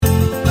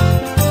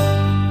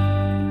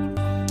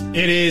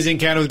It is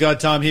Encounter with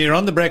God time here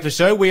on The Breakfast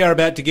Show. We are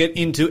about to get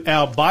into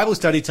our Bible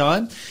study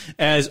time.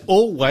 As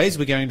always,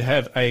 we're going to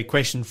have a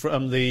question for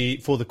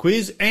the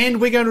quiz,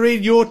 and we're going to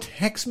read your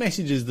text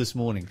messages this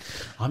morning.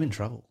 I'm in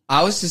trouble.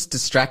 I was just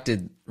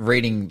distracted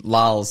reading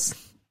Lyle's,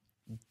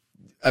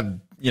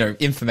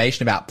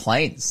 information about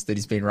planes that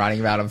he's been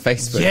writing about on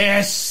Facebook.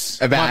 Yes!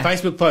 About my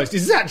Facebook post.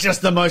 Is that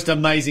just the most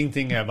amazing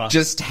thing ever?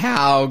 Just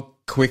how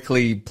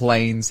quickly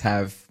planes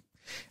have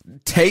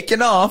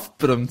taken off,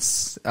 but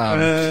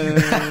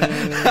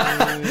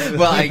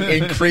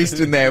increased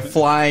in their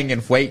flying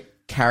and weight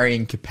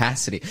carrying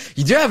capacity.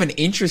 You do have an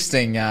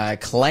interesting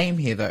claim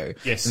here, though.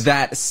 Yes.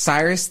 That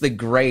Cyrus the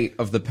Great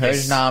of the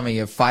Persian army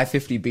of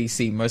 550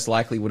 BC most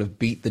likely would have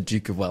beat the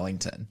Duke of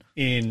Wellington.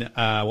 In,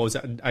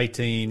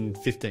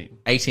 1815?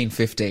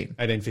 1815.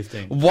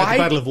 1815. Why? At the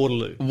Battle of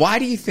Waterloo. Why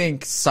do you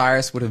think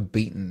Cyrus would have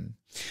beaten?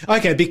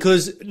 Okay,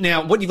 because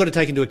now what you've got to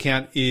take into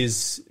account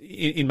is,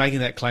 in making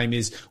that claim,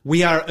 is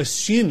we are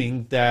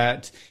assuming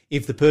that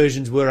if the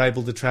Persians were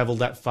able to travel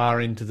that far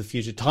into the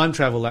future, time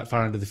travel that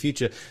far into the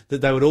future, that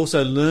they would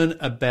also learn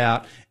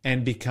about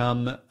and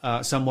become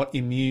somewhat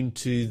immune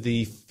to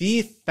the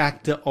fear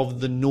factor of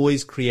the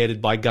noise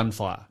created by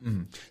gunfire.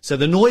 So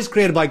the noise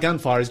created by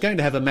gunfire is going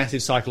to have a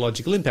massive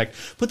psychological impact.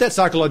 Put that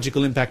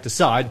psychological impact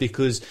aside,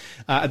 because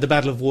at the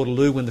Battle of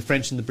Waterloo, when the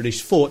French and the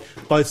British fought,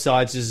 both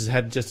sides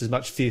had just as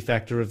much fear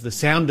factor of the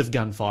sound of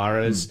gunfire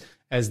as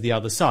the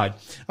other side.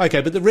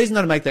 Okay, but the reason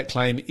that I make that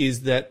claim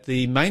is that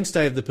the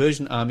mainstay of the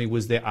Persian army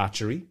was their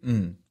archery.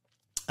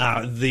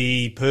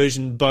 The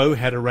Persian bow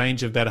had a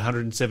range of about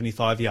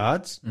 175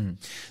 yards.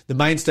 The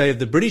mainstay of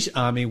the British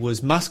army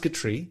was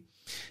musketry.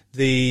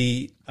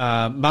 The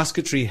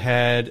musketry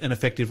had an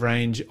effective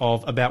range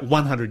of about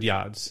 100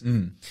 yards.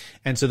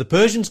 And so the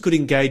Persians could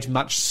engage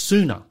much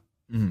sooner.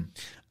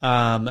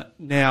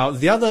 Now,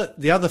 the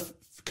other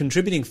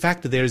contributing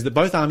factor there is that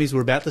both armies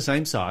were about the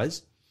same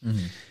size.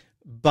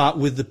 But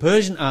with the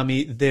Persian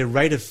army, their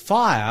rate of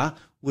fire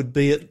would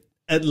be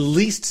at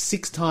least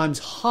 6 times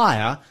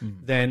higher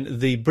than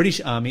the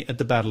British army at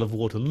the Battle of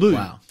Waterloo.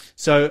 Wow.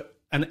 So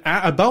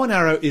a bow and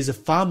arrow is a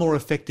far more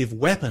effective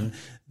weapon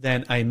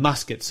than a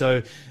musket.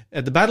 So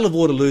at the Battle of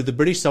Waterloo, the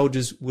British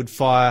soldiers would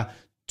fire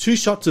 2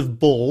 shots of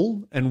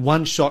ball and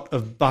 1 shot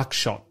of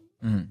buckshot.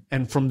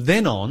 And from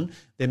then on,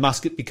 their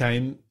musket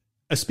became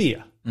a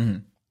spear.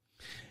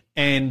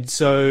 And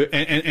so,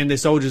 and their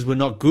soldiers were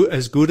not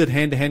as good at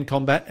hand-to-hand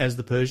combat as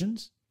the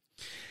Persians.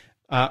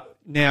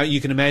 Now you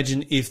can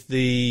imagine if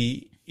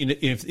the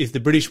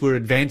British were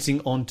advancing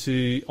on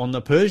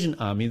the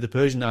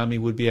Persian army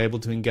would be able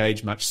to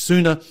engage much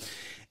sooner,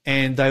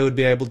 and they would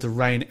be able to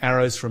rain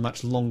arrows for a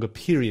much longer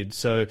period.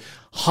 So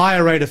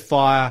higher rate of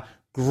fire,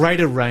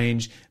 greater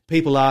range.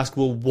 People ask,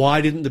 well,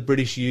 why didn't the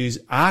British use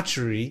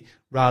archery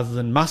rather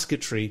than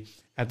musketry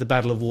at the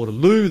Battle of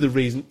Waterloo? The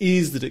reason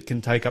is that it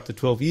can take up to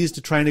 12 years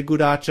to train a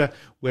good archer,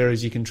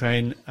 whereas you can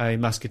train a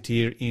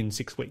musketeer in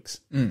 6 weeks.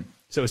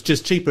 So it's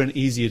just cheaper and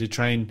easier to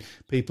train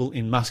people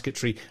in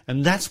musketry.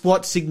 And that's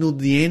what signalled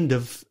the end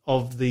of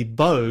the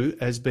bow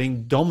as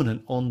being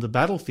dominant on the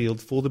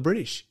battlefield for the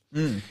British.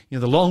 You know,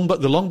 the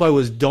longbow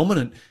was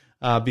dominant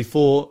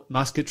before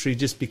musketry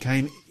just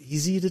became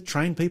easier to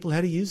train people how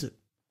to use it.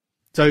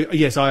 So,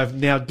 yes, I have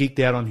now geeked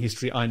out on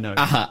history, I know.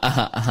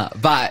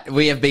 But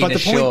we have been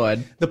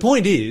assured. The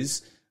point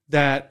is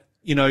that,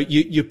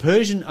 your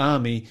Persian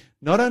army,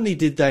 not only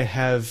did they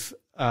have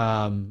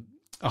a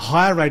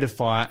higher rate of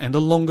fire and a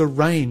longer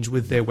range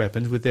with their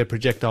weapons, with their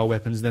projectile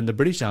weapons than the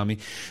British army,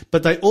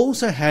 but they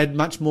also had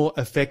much more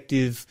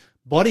effective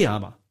body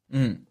armour.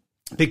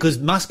 Because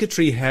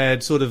musketry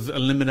had sort of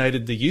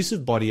eliminated the use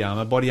of body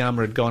armour. Body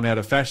armour had gone out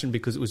of fashion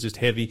because it was just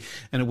heavy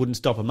and it wouldn't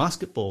stop a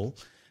musket ball.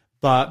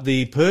 But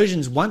the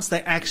Persians, once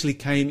they actually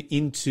came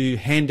into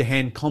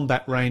hand-to-hand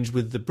combat range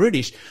with the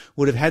British,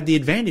 would have had the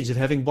advantage of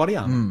having body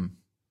armour.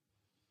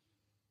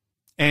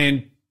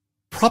 And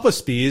proper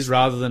spears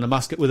rather than a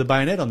musket with a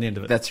bayonet on the end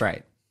of it. That's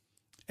right.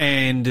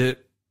 And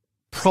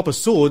proper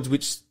swords,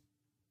 which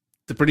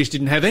the British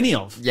didn't have any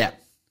of. Yeah.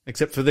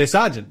 Except for their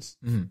sergeants.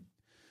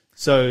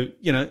 So,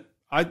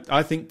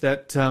 I think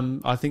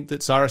that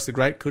Cyrus the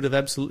Great could have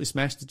absolutely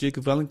smashed the Duke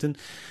of Wellington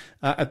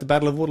at the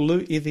Battle of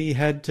Waterloo if he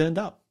had turned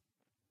up.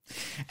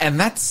 And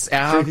that's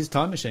our through his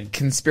time machine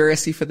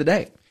conspiracy for the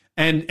day.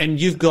 And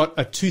you've got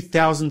a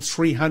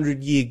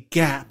 2,300 year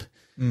gap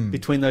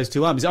between those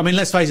two armies. I mean,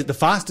 let's face it, the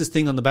fastest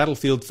thing on the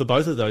battlefield for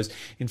both of those,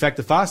 in fact,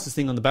 the fastest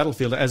thing on the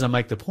battlefield, as I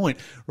make the point,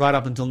 right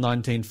up until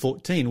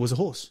 1914 was a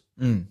horse.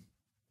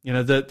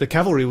 The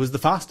cavalry was the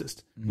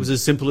fastest. It was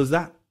as simple as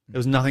that. There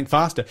was nothing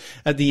faster.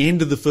 At the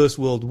end of the First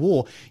World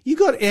War, you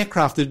got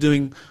aircraft that are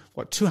doing,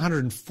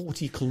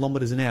 240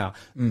 kilometres an hour.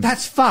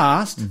 That's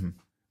fast.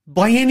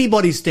 By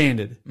anybody's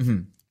standard.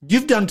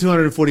 You've done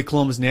 240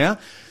 kilometres an hour.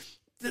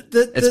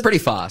 It's pretty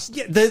fast.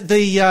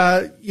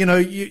 Yeah,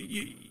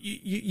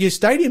 your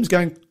stadium's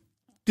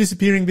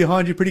disappearing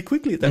behind you pretty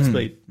quickly at that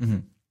speed.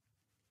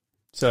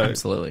 So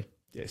absolutely.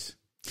 Yes.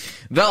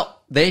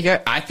 Well, there you go.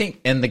 I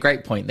think, and the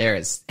great point there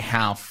is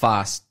how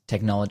fast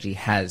technology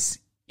has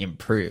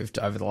improved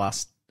over the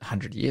last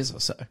 100 years or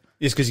so.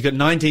 Yes, because you've got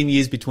 19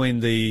 years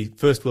between the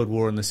First World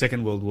War and the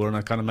Second World War, and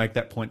I kind of make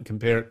that point and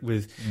compare it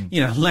with,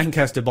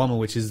 Lancaster bomber,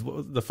 which is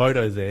the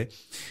photo there,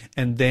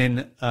 and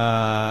then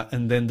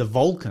the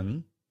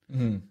Vulcan,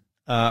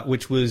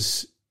 which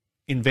was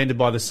invented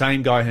by the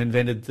same guy who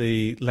invented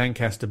the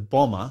Lancaster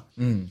bomber,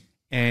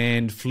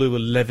 and flew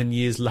 11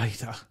 years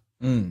later,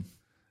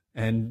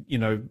 and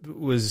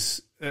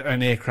was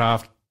an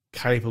aircraft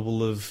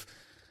capable of,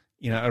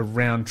 a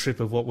round trip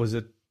of what was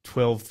it,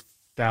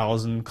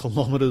 12,000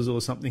 kilometers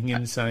or something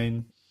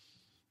insane.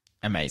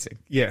 Amazing.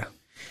 Yeah.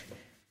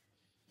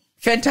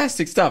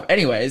 Fantastic stuff.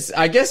 Anyways,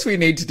 I guess we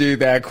need to do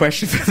the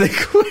question for the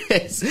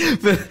quiz.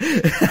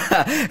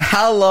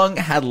 How long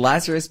had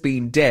Lazarus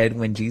been dead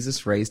when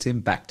Jesus raised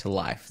him back to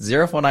life?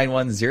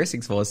 0491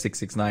 064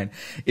 669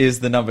 is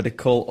the number to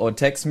call or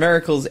text.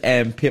 Miracles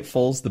and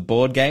Pitfalls, the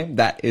board game.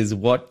 That is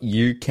what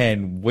you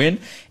can win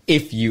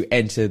if you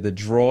enter the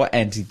draw.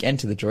 And to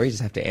enter the draw, you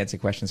just have to answer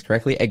questions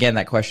correctly. Again,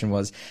 that question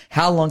was,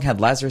 how long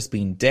had Lazarus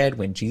been dead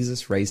when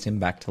Jesus raised him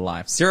back to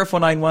life?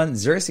 0491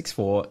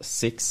 064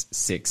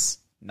 669.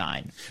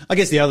 I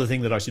guess the other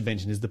thing that I should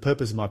mention is the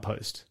purpose of my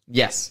post.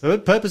 Yes. The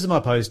purpose of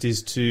my post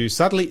is to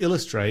subtly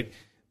illustrate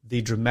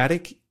the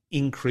dramatic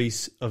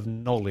increase of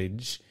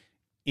knowledge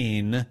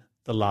in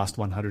the last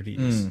 100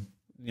 years.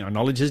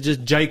 Knowledge has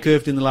just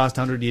J-curved in the last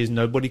 100 years.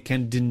 Nobody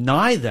can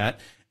deny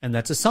that, and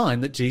that's a sign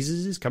that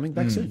Jesus is coming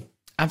back soon.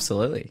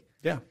 Absolutely.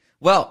 Yeah.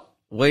 Well,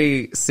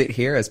 we sit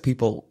here as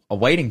people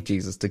awaiting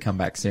Jesus to come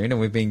back soon,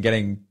 and we've been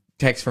getting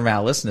texts from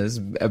our listeners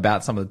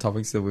about some of the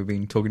topics that we've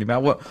been talking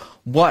about. What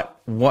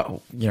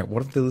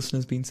have the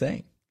listeners been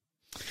saying?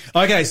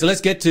 Okay, so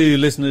let's get to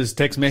listeners'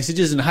 text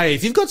messages. And hey,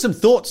 if you've got some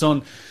thoughts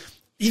on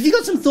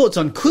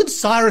could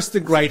Cyrus the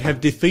Great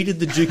have defeated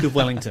the Duke of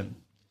Wellington?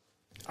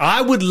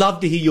 I would love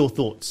to hear your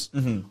thoughts.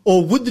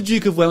 Or would the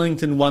Duke of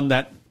Wellington won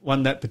that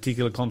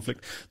particular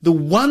conflict? The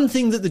one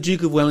thing that the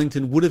Duke of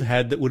Wellington would have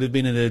had that would have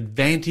been an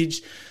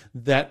advantage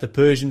that the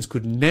Persians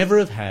could never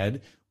have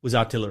had was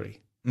artillery.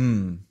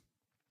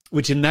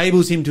 Which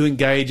enables him to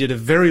engage at a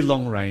very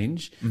long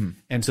range.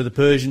 And so the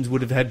Persians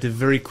would have had to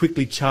very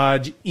quickly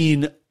charge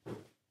in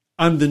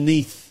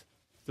underneath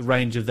the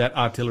range of that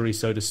artillery,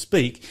 so to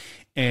speak,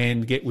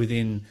 and get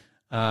within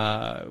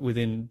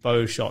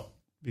bow shot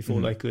before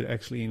they could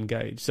actually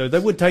engage. So they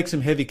would take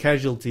some heavy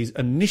casualties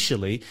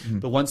initially,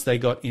 but once they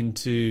got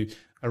into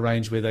a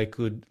range where they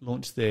could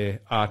launch their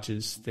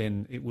archers,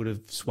 then it would have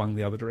swung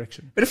the other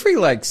direction. But if we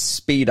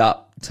speed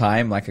up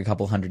time a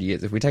couple hundred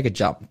years, if we take a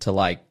jump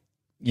to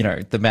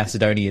the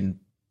Macedonian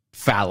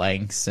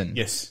phalanx and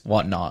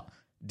whatnot.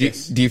 Do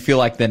you feel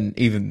like then,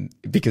 even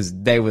because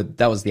that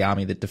was the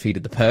army that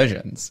defeated the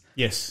Persians?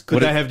 Yes.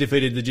 Could they have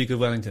defeated the Duke of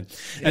Wellington?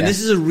 Yeah. And this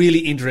is a really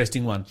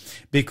interesting one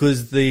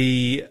because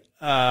the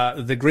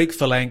Greek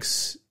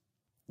phalanx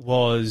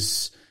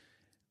was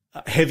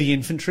heavy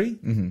infantry,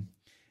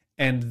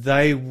 and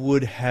they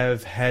would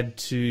have had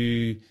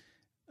to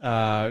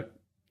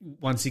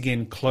once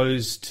again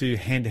close to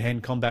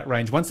hand-to-hand combat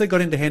range. Once they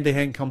got into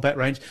hand-to-hand combat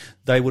range,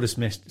 they would have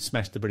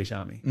smashed the British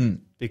Army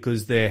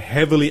because they're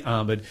heavily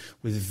armoured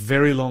with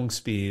very long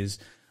spears.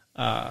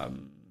 It's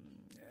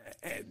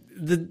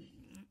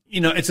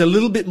a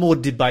little bit more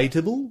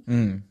debatable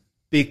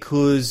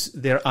because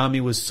their army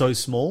was so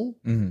small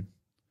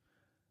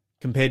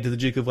compared to the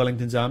Duke of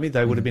Wellington's army.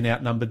 They would have been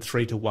outnumbered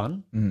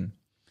 3-1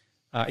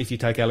 if you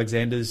take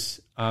Alexander's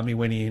army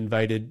when he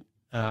invaded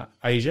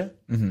Asia.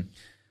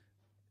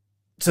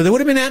 So they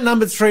would have been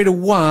outnumbered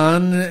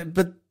 3-1,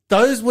 but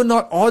those were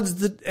not odds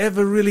that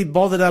ever really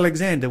bothered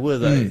Alexander, were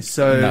they?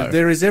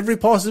 There is every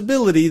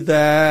possibility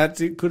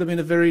that it could have been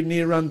a very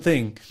near-run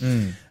thing.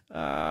 Would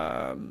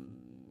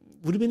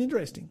have been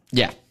interesting.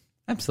 Yeah,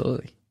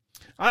 absolutely.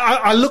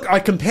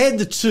 I compared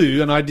the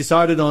two, and I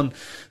decided on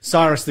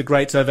Cyrus the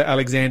Great's over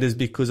Alexander's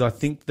because I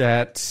think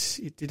that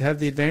it did have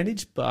the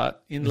advantage,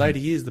 but in later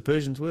years the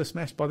Persians were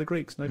smashed by the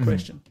Greeks, no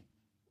question.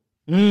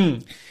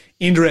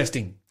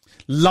 Interesting.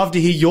 Love to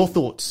hear your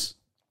thoughts.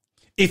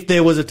 If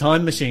there was a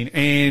time machine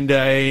and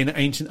an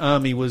ancient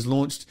army was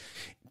launched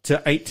to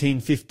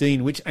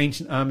 1815, which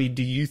ancient army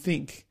do you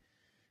think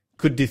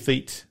could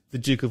defeat the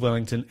Duke of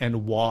Wellington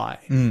and why?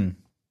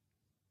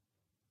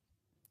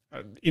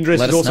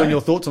 Interested also in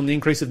your thoughts on the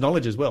increase of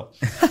knowledge as well.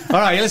 All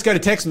right, let's go to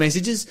text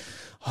messages.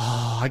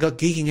 Oh, I got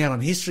geeking out on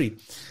history.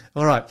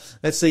 All right,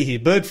 let's see here.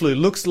 Bird flu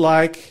looks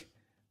like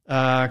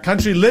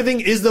country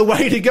living is the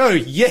way to go.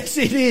 Yes,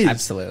 it is.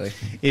 Absolutely.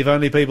 If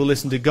only people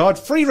listened to God,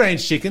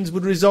 free-range chickens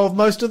would resolve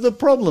most of the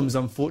problems.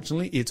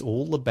 Unfortunately, it's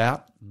all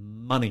about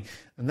money.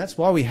 And that's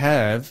why we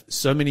have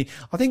so many,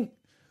 I think,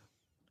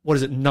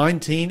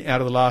 19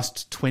 out of the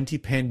last 20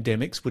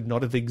 pandemics would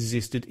not have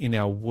existed in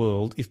our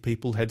world if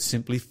people had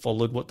simply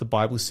followed what the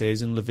Bible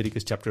says in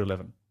Leviticus chapter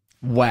 11.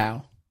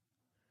 Wow.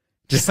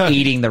 Just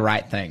eating the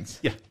right things.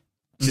 Yeah.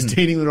 Just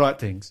eating the right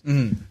things.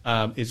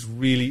 It's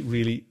really,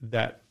 really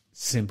that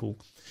simple.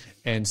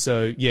 And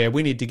so,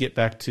 we need to get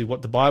back to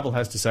what the Bible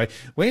has to say.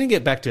 We're going to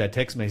get back to our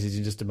text message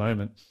in just a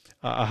moment.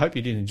 I hope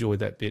you did enjoy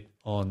that bit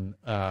on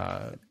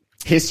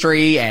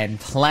history and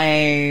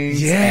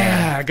planes.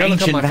 Yeah, and go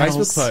look on my ancient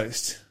battles. Facebook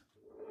post.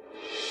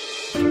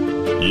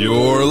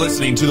 You're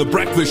listening to The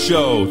Breakfast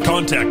Show.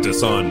 Contact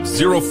us on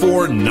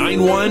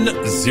 0491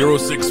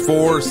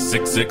 064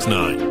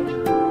 669.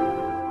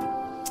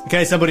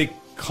 Okay, somebody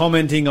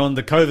commenting on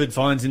the COVID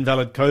fines,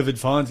 invalid COVID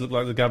fines. Look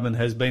like the government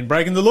has been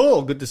breaking the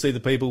law. Good to see the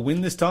people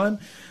win this time.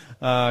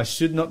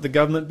 Should not the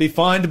government be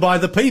fined by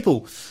the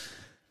people?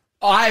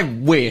 I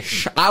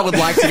wish. I would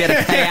like to get a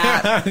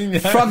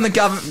payout from the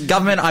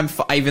government.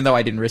 Even though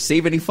I didn't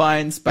receive any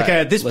fines. But Okay,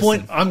 at this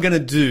point, I'm going to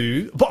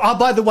do... But,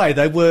 by the way,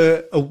 they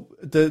were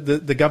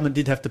the government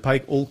did have to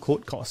pay all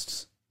court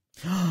costs.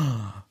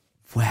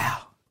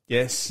 Wow.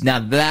 Yes. Now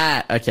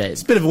that, okay.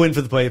 It's a bit of a win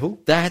for the people.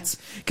 That's,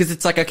 because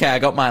it's like, okay, I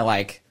got my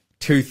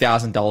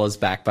 $2,000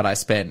 back, but I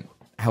spent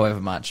however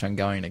much on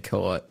going to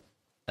court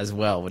as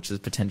well, which is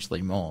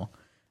potentially more.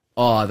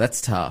 Oh,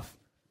 that's tough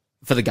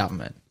for the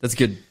government. That's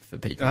good for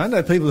people. I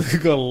know people who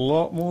got a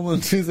lot more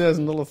than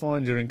 $2,000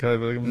 fine during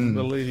COVID. I can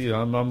believe you.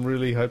 I'm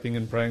really hoping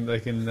and praying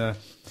they can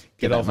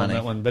get off on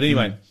that one. But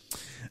anyway,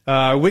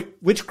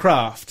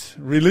 witchcraft,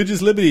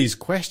 religious liberties,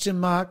 question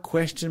mark.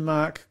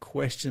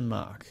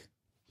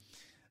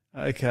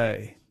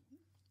 Okay,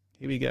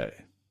 here we go.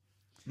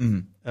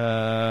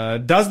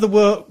 Does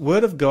the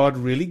word of God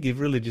really give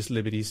religious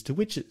liberties to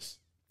witches?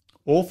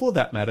 Or for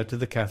that matter, to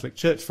the Catholic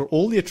Church, for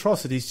all the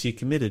atrocities she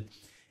committed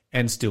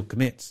and still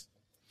commits?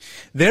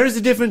 There is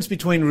a difference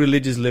between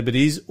religious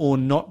liberties or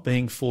not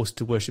being forced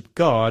to worship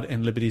God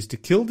and liberties to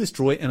kill,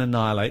 destroy and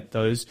annihilate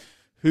those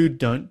who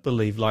don't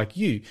believe like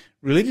you.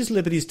 Religious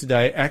liberties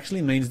today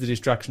actually means the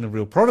destruction of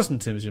real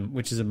Protestantism,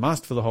 which is a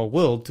must for the whole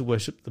world to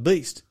worship the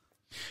beast.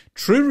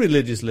 True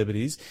religious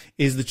liberties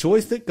is the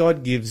choice that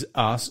God gives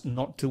us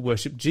not to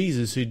worship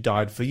Jesus who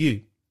died for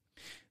you.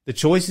 The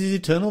choice is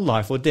eternal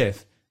life or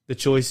death. The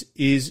choice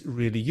is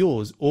really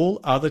yours. All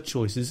other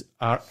choices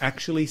are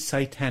actually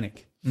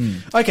satanic.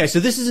 Okay, so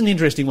this is an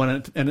interesting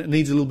one, and it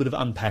needs a little bit of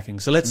unpacking.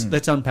 So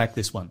let's unpack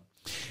this one,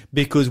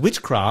 because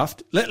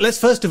witchcraft. Let's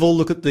first of all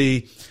look at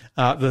the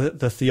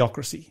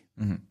theocracy.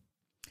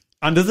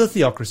 Under the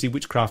theocracy,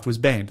 witchcraft was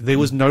banned. There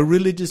was no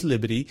religious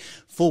liberty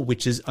for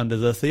witches under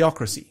the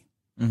theocracy.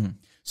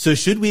 So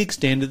should we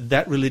extend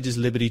that religious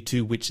liberty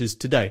to witches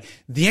today?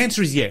 The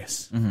answer is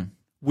yes.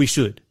 We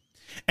should.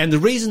 And the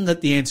reason that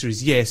the answer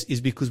is yes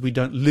is because we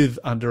don't live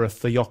under a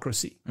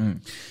theocracy.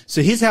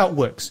 So here's how it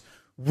works.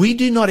 We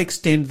do not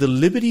extend the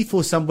liberty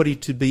for somebody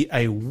to be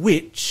a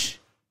witch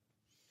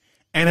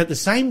and at the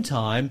same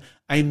time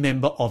a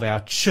member of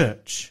our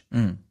church.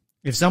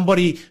 If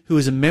somebody who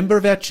is a member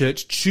of our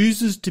church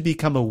chooses to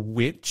become a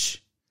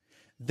witch,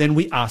 then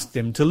we ask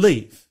them to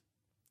leave.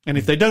 And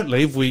if they don't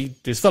leave, we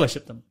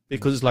disfellowship them,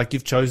 because it's like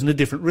you've chosen a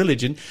different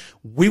religion.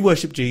 We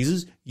worship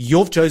Jesus.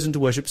 You've chosen to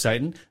worship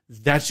Satan.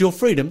 That's your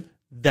freedom.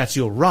 That's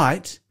your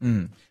right.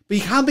 But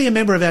you can't be a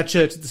member of our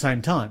church at the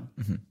same time.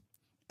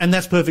 And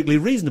that's perfectly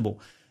reasonable.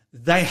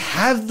 They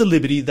have the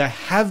liberty, they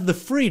have the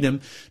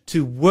freedom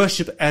to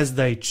worship as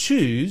they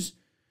choose,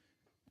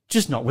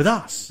 just not with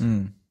us.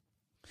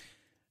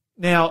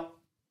 Now,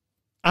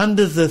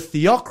 under the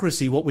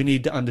theocracy, what we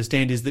need to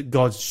understand is that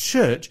God's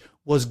church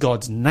was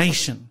God's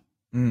nation.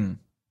 And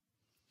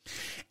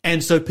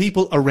so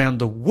people around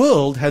the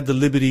world had the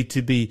liberty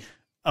to be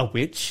a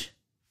witch.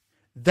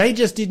 They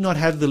just did not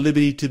have the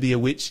liberty to be a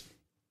witch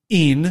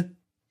in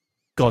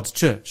God's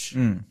church,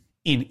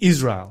 in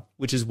Israel,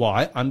 which is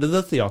why under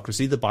the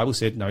theocracy, the Bible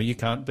said, no, you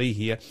can't be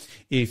here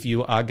if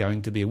you are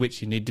going to be a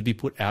witch. You need to be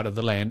put out of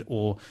the land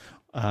or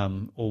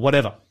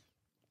whatever.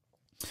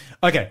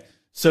 Okay.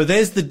 So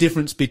there's the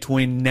difference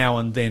between now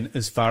and then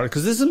as far as,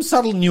 because there's some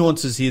subtle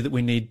nuances here that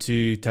we need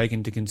to take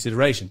into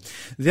consideration.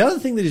 The other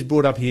thing that is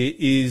brought up here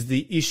is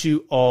the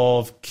issue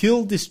of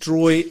kill,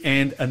 destroy,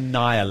 and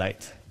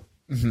annihilate.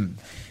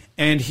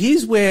 And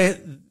here's where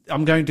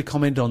I'm going to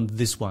comment on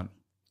this one.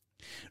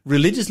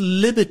 Religious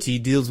liberty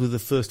deals with the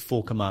first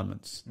 4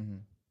 commandments,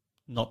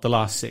 not the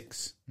last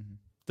 6.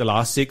 The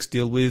last 6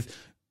 deal with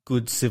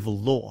good civil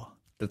law.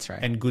 That's right.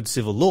 And good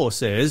civil law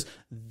says,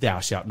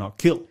 thou shalt not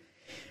kill.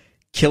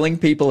 Killing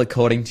people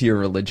according to your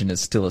religion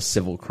is still a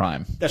civil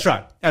crime. That's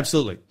right.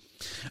 Absolutely.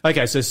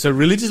 Okay, so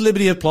religious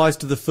liberty applies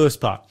to the first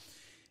part.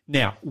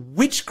 Now,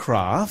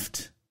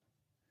 witchcraft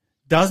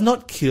does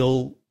not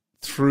kill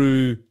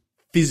through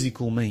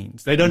physical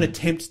means. They don't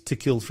attempt to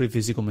kill through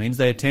physical means.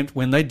 They attempt,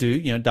 when they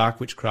do, dark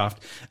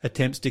witchcraft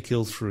attempts to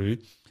kill through.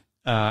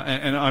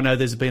 And I know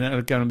there's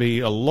going to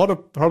be a lot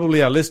of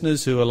probably our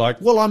listeners who are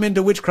like, well, I'm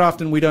into witchcraft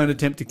and we don't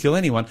attempt to kill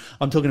anyone.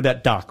 I'm talking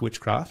about dark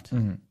witchcraft.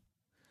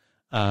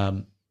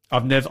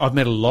 I've met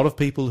a lot of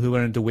people who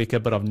are into Wicca,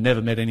 but I've never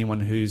met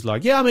anyone who's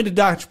like, yeah, I'm into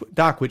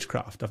dark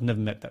witchcraft. I've never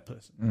met that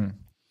person.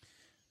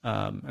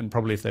 And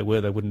probably if they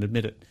were, they wouldn't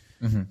admit it.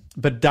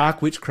 But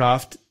dark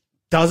witchcraft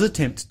does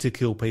attempt to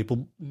kill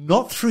people,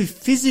 not through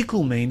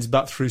physical means,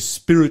 but through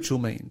spiritual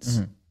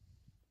means.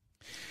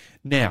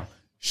 Now,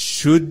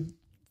 should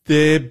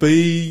there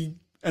be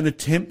an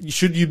attempt?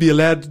 Should you be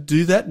allowed to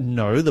do that?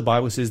 No, the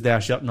Bible says thou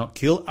shalt not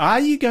kill. Are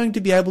you going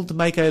to be able to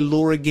make a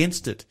law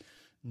against it?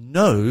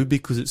 No,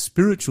 because it's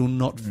spiritual,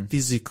 not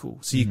physical.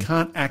 So you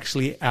can't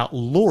actually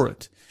outlaw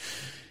it.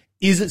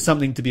 Is it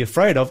something to be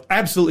afraid of?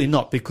 Absolutely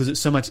not, because it's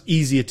so much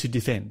easier to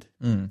defend.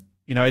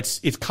 You know, it's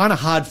kind of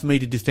hard for me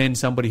to defend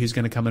somebody who's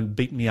going to come and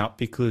beat me up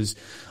because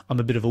I'm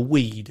a bit of a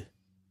weed.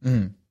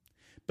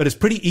 But it's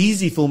pretty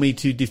easy for me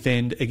to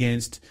defend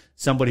against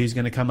somebody who's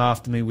going to come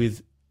after me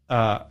with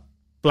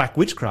black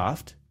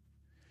witchcraft,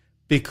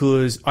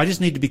 because I just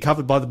need to be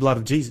covered by the blood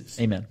of Jesus.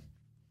 Amen.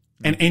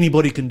 And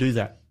anybody can do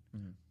that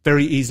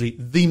very easily.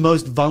 The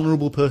most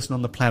vulnerable person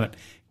on the planet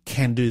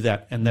can do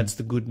that, and that's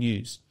the good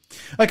news.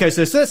 Okay,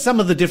 so that's some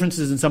of the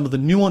differences and some of the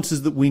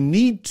nuances that we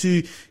need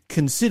to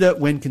consider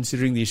when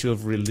considering the issue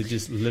of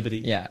religious liberty.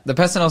 Yeah. The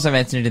person also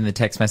mentioned it in the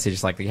text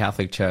message, like the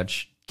Catholic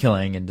Church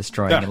killing and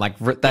destroying, Yeah.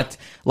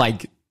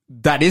 and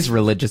that is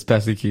religious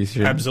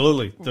persecution.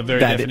 Absolutely. The very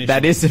definition.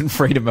 That isn't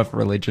freedom of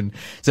religion.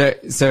 So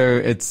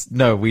it's,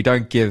 no, we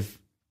don't give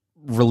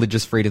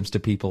religious freedoms to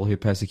people who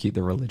persecute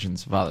the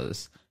religions of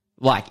others.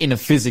 Like, in a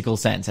physical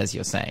sense, as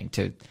you're saying,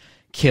 to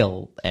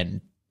kill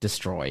and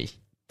destroy,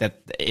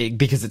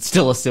 because it's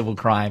still a civil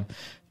crime,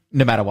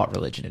 no matter what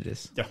religion it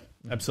is. Yeah,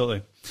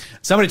 absolutely.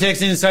 Somebody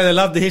texted in and say they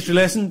loved the history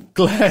lesson.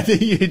 Glad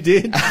that you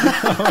did.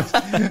 I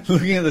was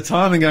looking at the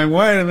time and going,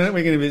 wait a minute,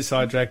 we're getting a bit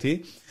sidetracked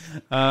here.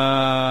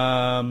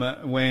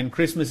 When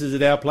Christmas is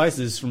at our place,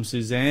 this is from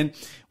Suzanne,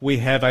 we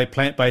have a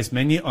plant-based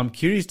menu. I'm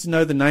curious to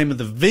know the name of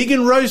the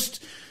vegan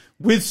roast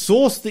with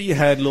sauce that you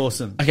had,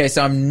 Lawson. Okay,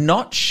 so I'm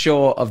not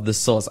sure of the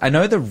sauce. I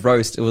know the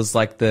roast, it was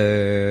like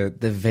the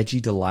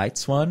Veggie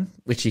Delights one,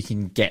 which you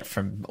can get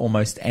from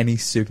almost any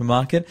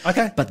supermarket.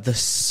 Okay. But the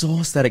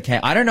sauce that it came,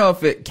 I don't know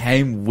if it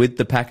came with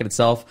the packet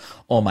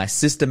itself or my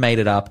sister made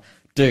it up.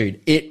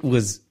 Dude, it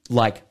was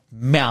like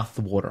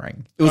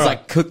mouth-watering. It was All right.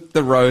 like cook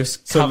the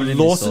roast, So covered in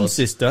Lawson's sauce.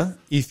 sister,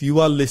 if you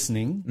are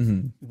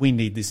listening, we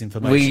need this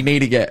information. We need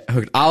to get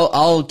hooked.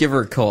 I'll give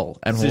her a call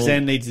and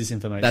Suzanne needs this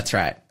information. That's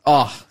right.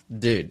 Oh,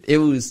 dude, it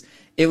was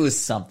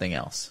something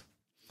else.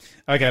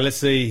 Okay, let's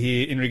see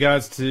here. In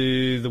regards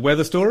to the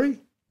weather story,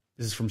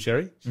 this is from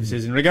Sherry. She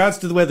says, in regards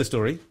to the weather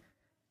story,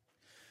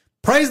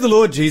 praise the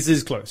Lord, Jesus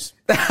is close.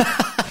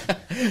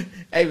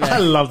 Amen. I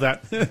love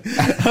that.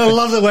 I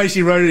love the way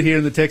she wrote it here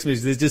in the text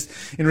message. There's just,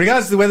 in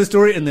regards to the weather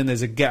story, and then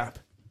there's a gap.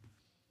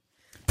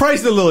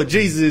 Praise the Lord,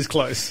 Jesus is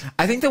close.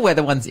 I think the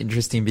weather one's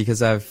interesting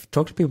because I've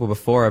talked to people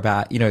before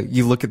about,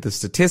 you look at the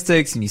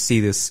statistics and you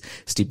see this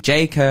steep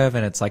J curve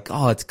and it's like,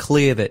 oh, it's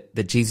clear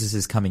that Jesus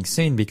is coming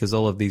soon because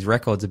all of these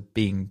records are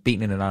being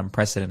beaten in an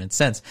unprecedented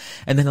sense.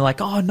 And then they're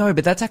like, oh no,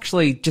 but that's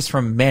actually just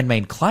from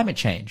man-made climate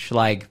change.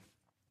 Like,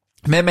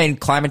 man-made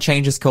climate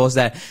change has caused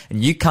that,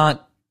 and you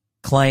can't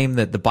claim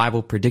that the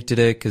Bible predicted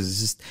it because it's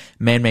just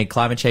man-made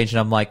climate change. And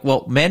I'm like,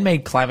 well,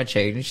 man-made climate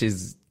change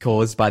is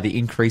caused by the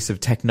increase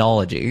of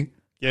technology.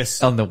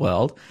 Yes. On the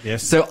world.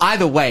 Yes. So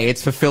either way,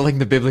 it's fulfilling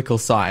the biblical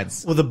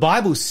signs. Well, the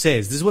Bible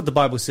says, this is what the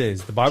Bible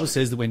says. The Bible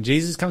says that when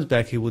Jesus comes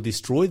back, he will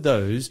destroy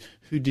those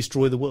who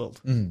destroy the world.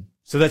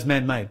 So that's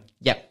man-made.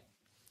 Yep.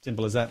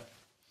 Simple as that.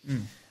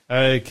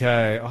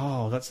 Okay.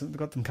 Oh, that's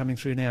got them coming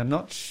through now.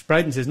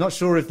 Braden says, not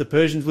sure if the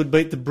Persians would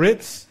beat the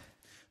Brits.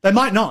 They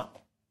might not,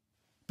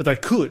 but they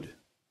could.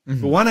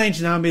 But one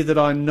ancient army that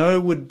I know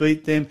would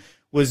beat them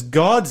was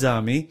God's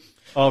army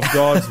of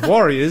God's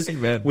warriors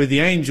Amen. with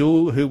the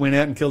angel who went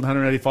out and killed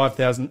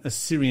 185,000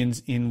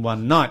 Assyrians in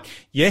one night.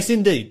 Yes,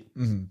 indeed.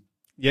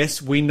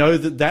 Yes, we know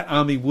that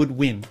army would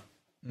win.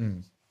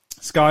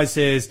 Sky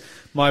says,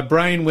 my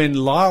brain when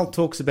Lyle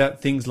talks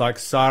about things like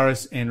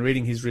Cyrus and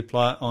reading his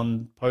reply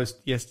on post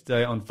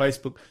yesterday on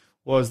Facebook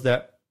was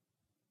that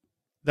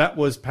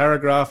was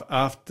paragraph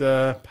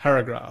after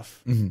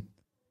paragraph.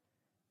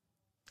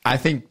 I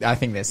think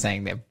they're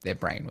saying their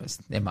mind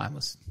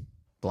was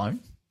blown.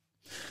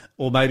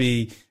 Or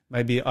maybe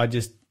I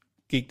just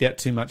geeked out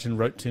too much and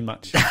wrote too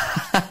much.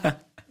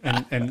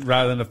 and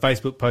rather than a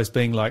Facebook post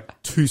being like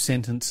 2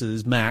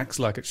 sentences max,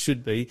 like it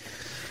should be,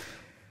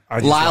 I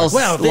just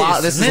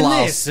this is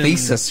Lyle's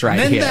thesis right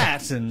and here. then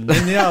that, and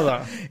then the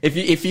other.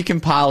 If you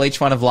compile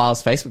each one of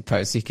Lyle's Facebook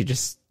posts, you could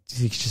just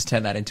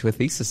turn that into a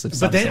thesis of But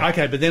something.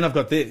 but then I've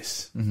got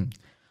this.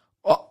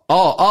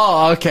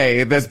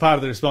 Okay. That's part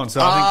of the response. So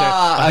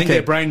I think okay.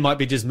 their brain might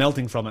be just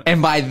melting from it. And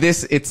by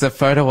this, it's a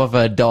photo of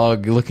a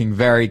dog looking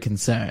very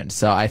concerned.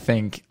 So I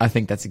think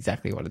that's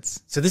exactly what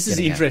it's. So this is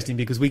getting at. interesting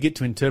because we get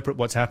to interpret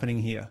what's happening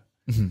here.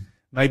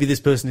 Maybe this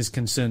person is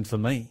concerned for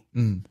me.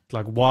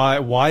 Like,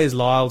 why is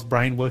Lyle's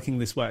brain working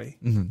this way?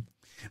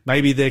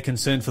 Maybe they're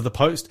concerned for the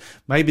post.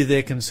 Maybe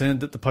they're concerned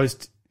that the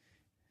post...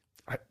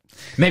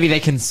 Maybe they're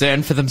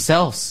concerned for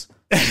themselves.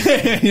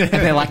 And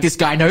they're like, this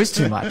guy knows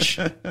too much.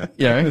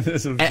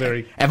 That's a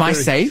very, am I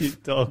very safe?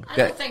 cute dog. I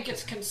don't think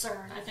it's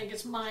concern. I think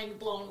it's mind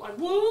blown. Like,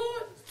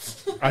 what?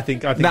 I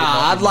think. it Nah,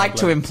 might I'd be like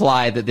to mind-blowing.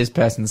 imply that this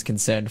person's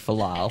concerned for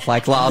Lyle.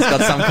 Like Lyle's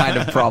got some kind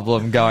of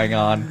problem going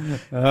on.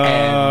 All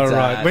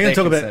right, we're they're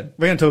going concerned.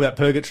 to talk about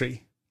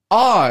purgatory.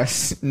 Oh,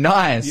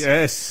 nice.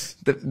 Yes,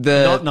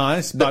 The not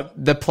nice, but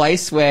the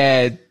place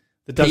where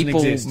that doesn't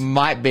people exist.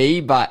 might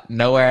be, but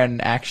nowhere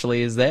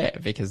actually is there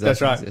because that That's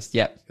doesn't right. exist.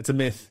 Yep. It's a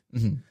myth.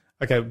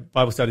 Okay,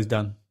 Bible study's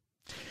done.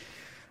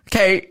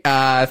 Okay,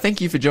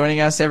 thank you for joining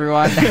us,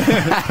 everyone.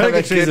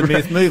 Purgatory is a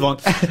myth. Move on.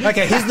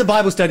 Okay, here's the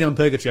Bible study on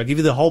purgatory. I'll give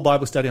you the whole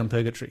Bible study on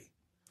purgatory.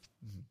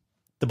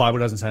 The Bible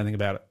doesn't say anything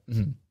about it.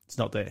 It's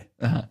not there.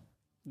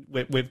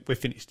 We're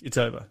finished. It's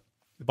over.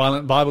 The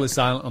Bible is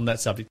silent on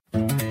that subject.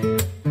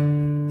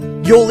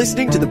 You're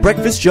listening to the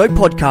Breakfast Show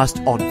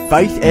podcast on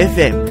Faith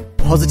FM.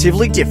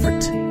 Positively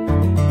different.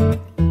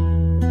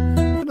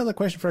 Another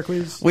question for our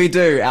quiz. We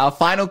do. Our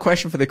final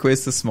question for the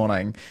quiz this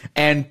morning.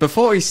 And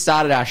before we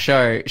started our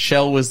show,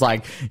 Shell was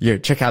like, yo,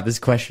 check out this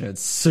question.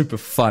 It's super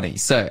funny.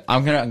 So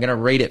I'm gonna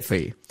read it for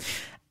you.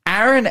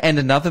 Aaron and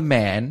another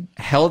man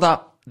held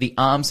up the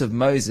arms of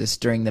Moses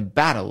during the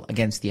battle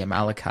against the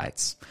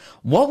Amalekites.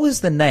 What was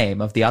the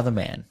name of the other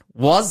man?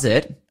 Was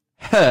it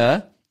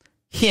her,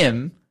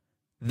 him,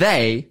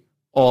 they,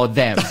 or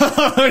them?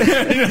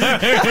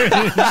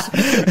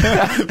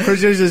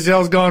 Producer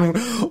Shell's gone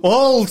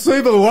all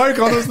super woke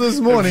on us this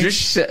morning.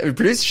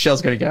 Producer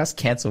Shell's going to get us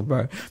cancelled,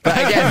 bro. But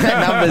again,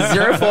 that number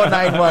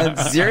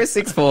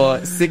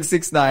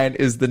 0491-064-669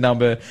 is the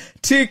number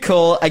to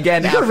call.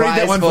 Again, our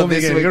prize for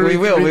this week. We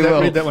will.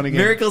 Read that one again.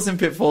 Miracles and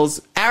pitfalls.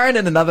 Aaron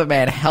and another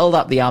man held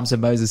up the arms of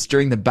Moses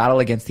during the battle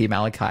against the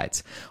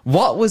Amalekites.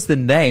 What was the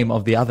name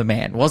of the other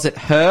man? Was it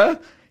her,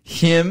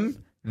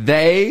 him,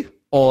 they,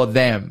 or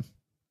them?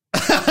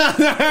 Where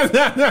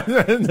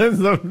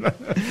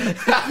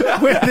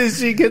does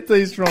she get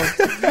these from?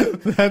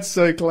 That's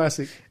so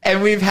classic.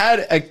 And we've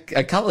had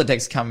a couple of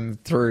texts come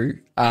through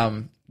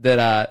that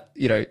are,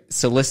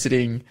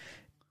 soliciting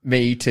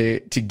me to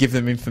give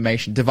them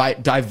information,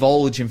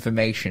 divulge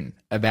information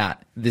about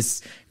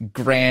this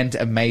grand,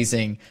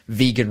 amazing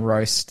vegan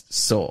roast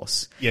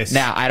sauce. Yes.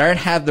 Now, I don't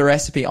have the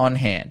recipe on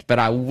hand, but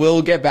I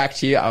will get back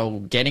to you. I will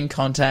get in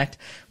contact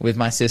with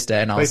my sister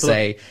and I'll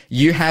say,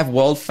 you have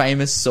world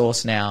famous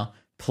sauce now.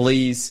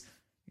 Please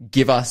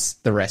give us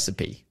the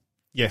recipe.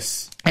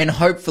 Yes. And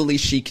hopefully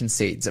she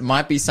concedes. It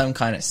might be some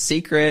kind of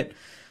secret.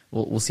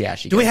 We'll see how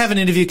she goes. Do we have an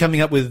interview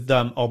coming up with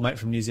old mate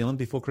from New Zealand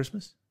before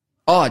Christmas?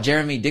 Oh,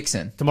 Jeremy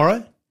Dixon.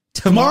 Tomorrow.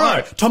 We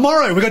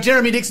got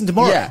Jeremy Dixon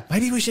tomorrow. Yeah.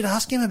 Maybe we should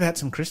ask him about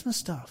some Christmas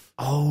stuff.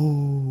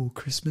 Oh,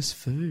 Christmas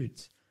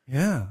foods.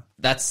 Yeah.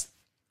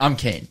 I'm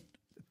keen.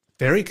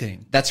 Very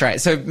keen. That's right.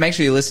 So make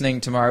sure you're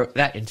listening tomorrow.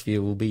 That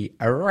interview will be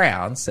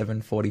around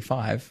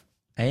 7:45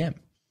 a.m.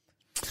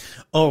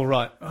 Oh,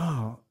 right. You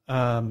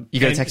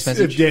got a text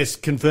message? Yes,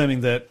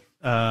 confirming that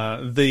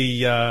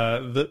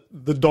the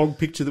dog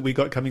picture that we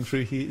got coming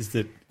through here is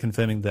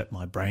confirming that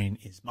my brain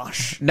is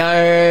mush.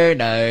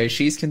 No,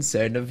 she's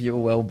concerned of your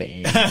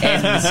well-being,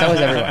 and so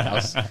is everyone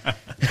else.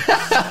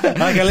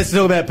 Okay, let's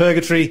talk about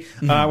purgatory.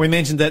 We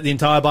mentioned that the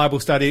entire Bible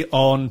study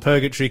on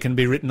purgatory can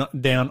be written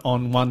down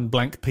on one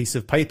blank piece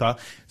of paper,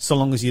 so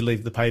long as you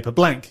leave the paper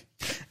blank.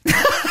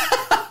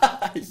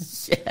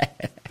 Yeah.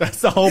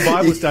 That's the whole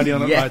Bible study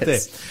on it Yes. right there.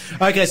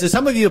 Okay, so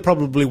some of you are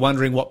probably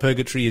wondering what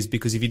purgatory is,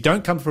 because if you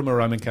don't come from a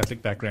Roman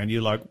Catholic background,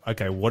 you're like,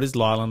 okay, what is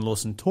Lyle and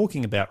Lawson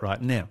talking about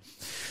right now?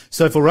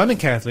 So for Roman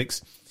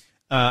Catholics,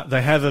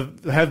 they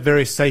have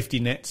various safety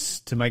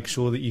nets to make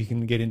sure that you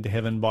can get into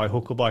heaven by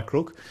hook or by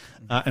crook.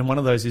 And one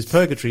of those is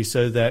purgatory,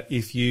 so that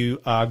if you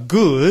are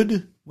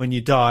good when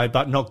you die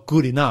but not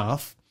good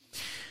enough,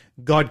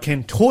 God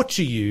can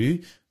torture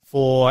you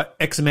for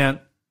X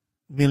amount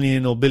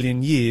million or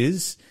billion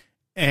years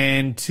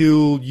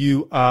until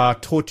you are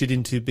tortured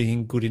into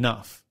being good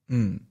enough.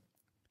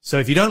 So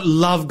if you don't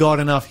love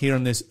God enough here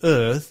on this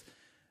earth,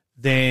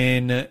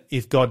 then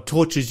if God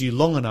tortures you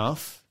long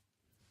enough,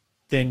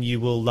 then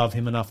you will love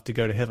him enough to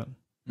go to heaven.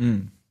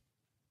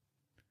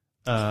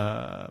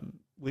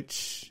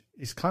 Which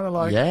is kind of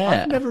like,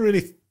 I've never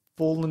really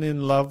fallen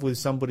in love with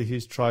somebody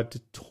who's tried to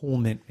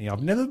torment me.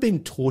 I've never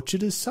been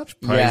tortured as such,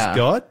 praise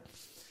God.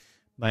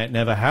 May it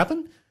never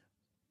happen.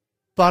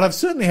 But I've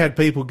certainly had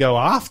people go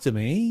after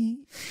me.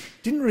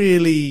 Didn't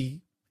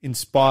really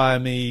inspire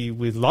me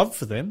with love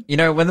for them.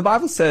 When the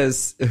Bible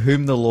says,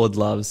 whom the Lord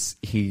loves,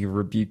 he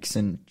rebukes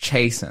and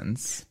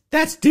chastens.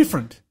 That's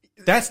different.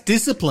 That's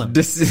discipline.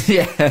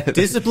 Yeah.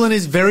 Discipline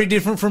is very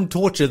different from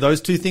torture.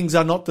 Those two things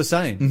are not the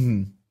same.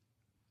 Mm-hmm.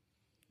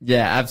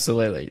 Yeah,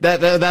 absolutely.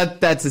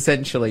 That's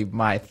essentially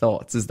my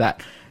thoughts, is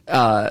that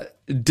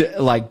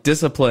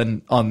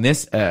discipline on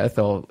this earth,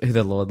 or who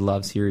the Lord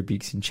loves, he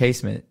rebukes and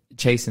chastens,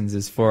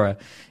 is for a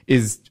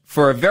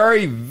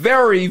very,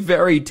 very,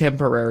 very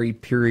temporary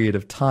period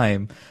of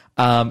time,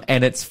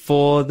 and it's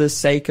for the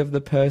sake of the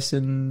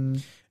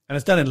person, and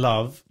it's done in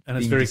love, and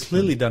it's very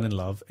disciplined. clearly done in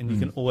love, and you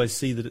can always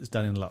see that it's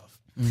done in love.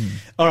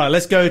 All right,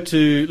 let's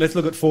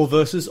look at 4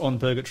 verses on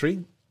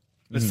purgatory.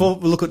 We'll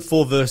look at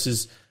 4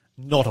 verses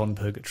not on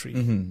purgatory.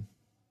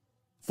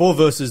 4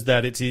 verses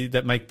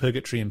that make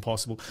purgatory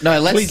impossible.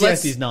 No,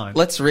 Ecclesiastes 9.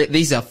 Let's read.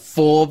 These are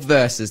 4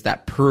 verses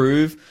that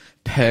prove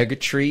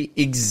purgatory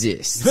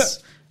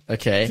exists.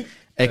 Okay.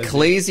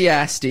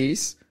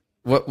 Ecclesiastes.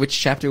 Which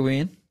chapter are we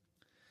in?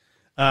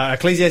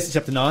 Ecclesiastes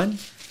chapter 9.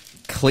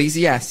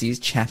 Ecclesiastes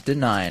chapter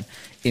 9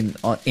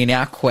 in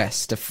our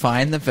quest to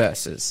find the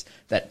verses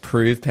that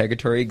prove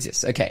purgatory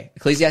exists. Okay,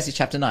 Ecclesiastes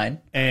chapter 9.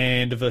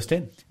 And verse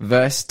 10.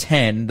 Verse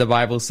 10, the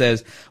Bible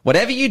says,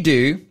 "Whatever you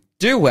do,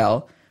 do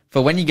well,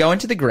 for when you go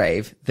into the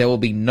grave, there will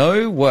be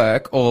no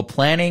work or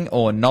planning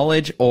or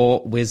knowledge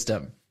or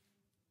wisdom."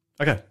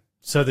 Okay,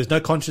 so there's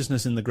no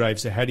consciousness in the grave,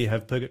 so how do you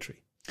have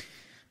purgatory?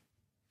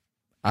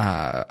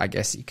 I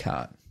guess you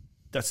can't.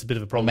 That's a bit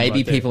of a problem. Maybe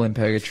right there. people in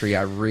purgatory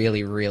are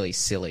really, really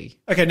silly.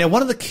 Okay, now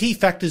one of the key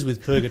factors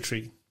with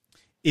purgatory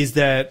is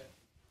that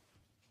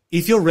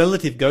if your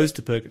relative goes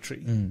to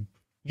purgatory,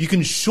 you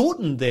can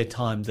shorten their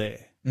time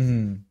there.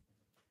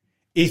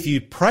 If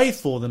you pray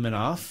for them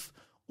enough,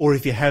 or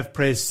if you have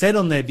prayers said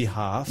on their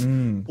behalf,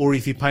 or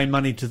if you pay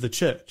money to the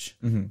church.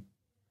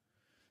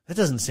 That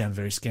doesn't sound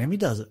very scammy,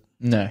 does it?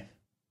 No.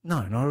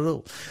 No, not at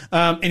all.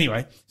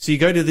 Anyway, so you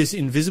go to this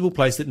invisible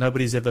place that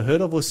nobody's ever heard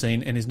of or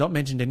seen and is not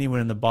mentioned anywhere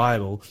in the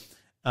Bible.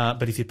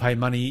 But if you pay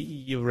money,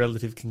 your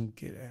relative can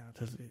get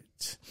out of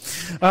it.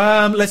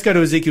 Let's go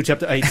to Ezekiel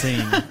chapter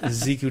 18.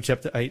 Ezekiel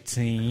chapter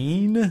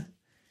 18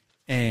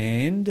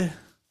 and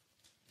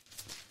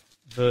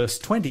verse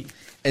 20.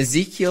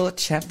 Ezekiel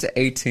chapter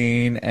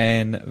 18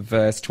 and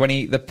verse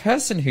 20. "The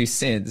person who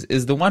sins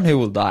is the one who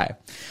will die.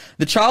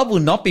 The child will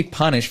not be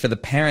punished for the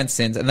parent's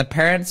sins, and the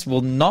parents will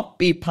not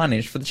be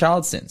punished for the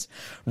child's sins.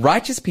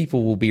 Righteous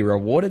people will be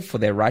rewarded for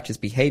their righteous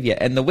behavior,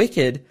 and the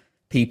wicked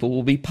people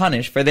will be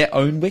punished for their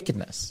own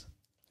wickedness."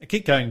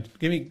 Keep going.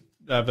 Give me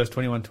verse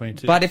 21,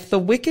 22. "But if the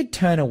wicked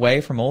turn away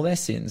from all their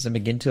sins and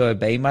begin to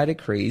obey my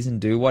decrees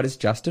and do what is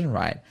just and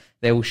right,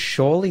 they will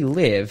surely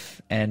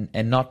live and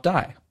not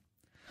die.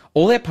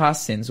 All their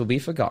past sins will be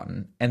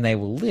forgotten, and they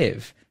will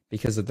live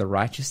because of the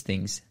righteous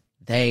things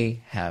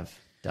they have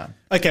done."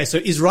 Okay, so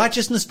is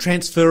righteousness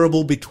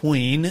transferable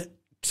between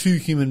two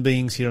human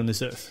beings here on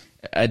this earth?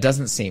 It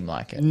doesn't seem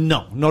like it.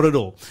 No, not at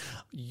all.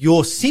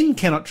 Your sin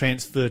cannot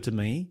transfer to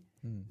me,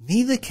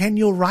 neither can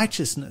your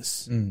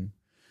righteousness.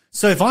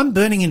 So if I'm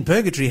burning in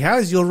purgatory, how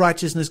is your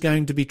righteousness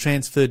going to be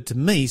transferred to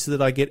me so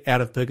that I get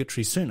out of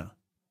purgatory sooner?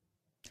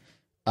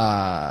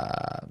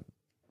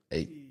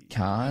 It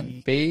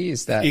can't be.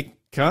 Is that... It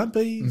can't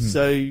be.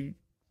 So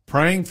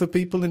praying for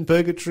people in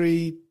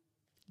purgatory,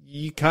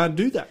 you can't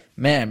do that.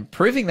 Man,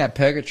 proving that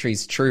purgatory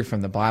is true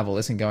from the Bible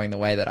isn't going the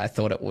way that I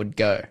thought it would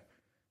go.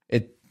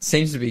 It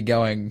seems to be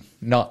going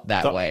not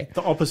that way.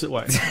 The opposite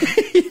way.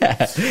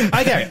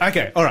 Yeah.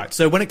 Okay. All right.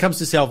 So when it comes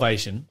to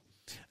salvation,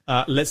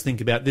 let's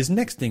think about this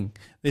next thing.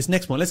 This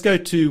next one. Let's go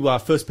to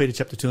 1 Peter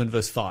chapter 2 and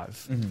verse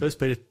 5.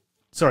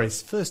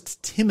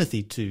 1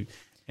 Timothy 2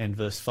 and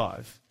verse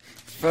 5.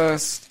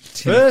 First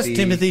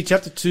Timothy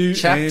chapter 2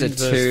 chapter and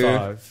 2 verse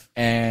 5.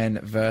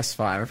 and verse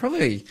 5.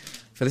 Probably,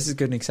 for this is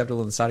good and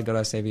acceptable in the sight of God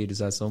our Savior, who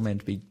desires all men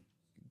to be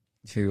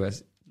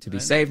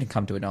saved and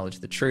come to a knowledge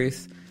of the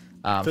truth.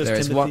 1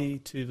 Timothy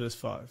 2 verse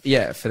 5.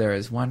 Yeah, for there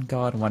is one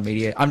God and one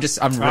mediator. I'm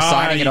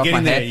reciting it off my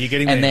head. You're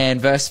getting and there. then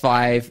verse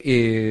 5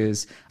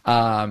 is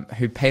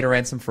who paid a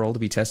ransom for all to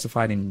be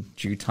testified in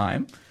due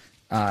time.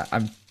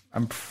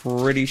 I'm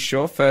pretty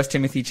sure 1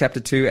 Timothy chapter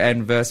 2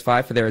 and verse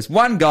 5, "For there is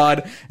one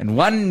God and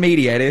one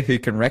mediator who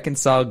can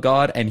reconcile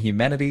God and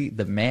humanity,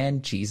 the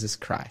man Jesus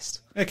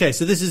Christ." Okay,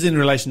 so this is in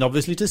relation,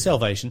 obviously, to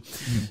salvation.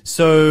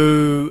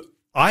 So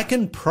I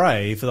can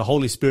pray for the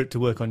Holy Spirit to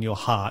work on your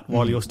heart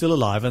while you're still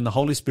alive, and the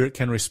Holy Spirit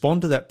can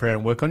respond to that prayer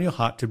and work on your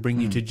heart to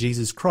bring you to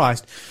Jesus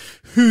Christ,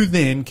 who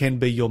then can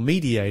be your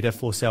mediator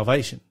for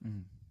salvation.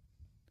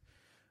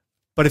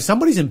 But if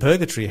somebody's in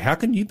purgatory, how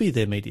can you be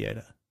their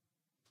mediator?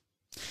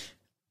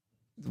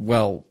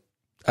 Well,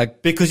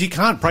 because you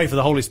can't pray for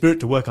the Holy Spirit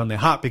to work on their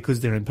heart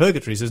because they're in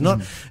purgatory. So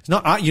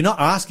you're not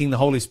asking the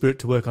Holy Spirit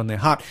to work on their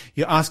heart.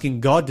 You're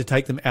asking God to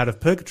take them out of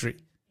purgatory.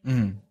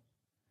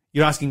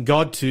 You're asking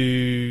God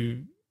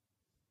to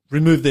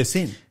remove their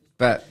sin.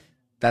 but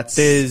that's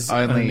There's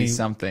only only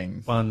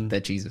something one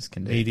that Jesus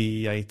can do.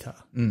 Mediator.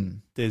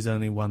 There's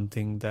only one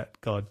thing that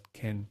God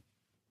can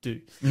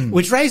do.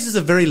 Which raises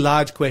a very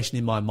large question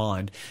in my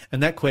mind.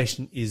 And that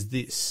question is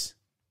this.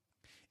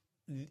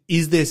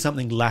 Is there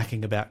something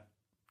lacking about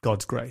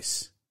God's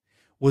grace?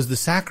 Was the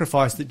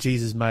sacrifice that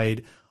Jesus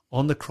made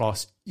on the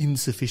cross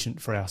insufficient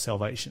for our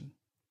salvation?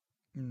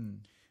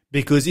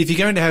 Because if you're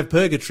going to have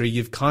purgatory,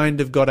 you've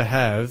kind of got to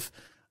have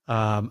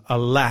a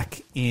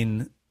lack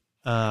in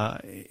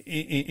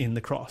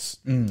the cross.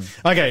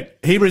 Okay,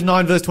 Hebrews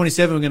 9 verse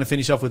 27. We're going to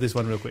finish off with this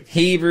one real quick.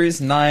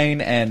 Hebrews 9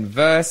 and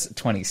verse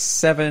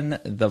 27,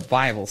 the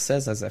Bible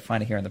says, as I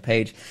find it here on the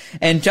page,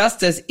 "And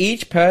just as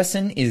each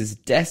person is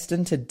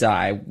destined to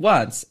die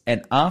once,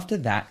 and after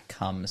that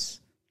comes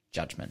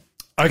judgment."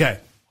 Okay,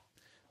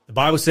 the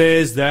Bible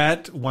says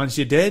that once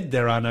you're dead,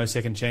 there are no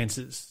second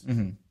chances.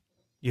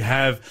 You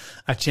have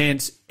a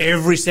chance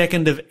every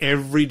second of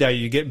every day.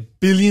 You get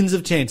billions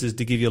of chances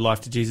to give your life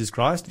to Jesus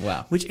Christ,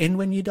 Wow. which end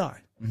when you die.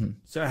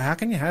 So how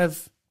can you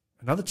have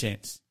another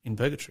chance in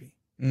purgatory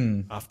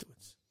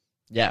afterwards?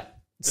 Yeah.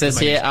 It says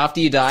here, after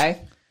you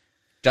die,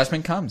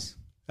 judgment comes.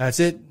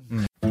 That's it.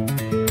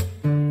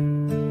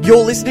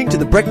 You're listening to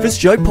the Breakfast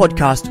Show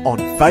podcast on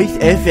Faith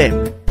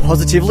FM.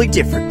 positively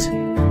different.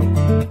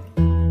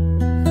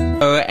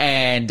 Oh,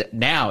 and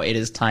now it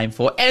is time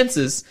for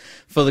answers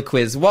for the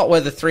quiz. What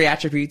were the 3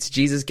 attributes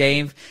Jesus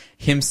gave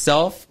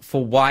himself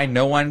for why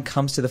no one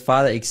comes to the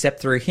Father except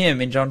through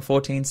him in John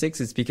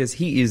 14:6? It's because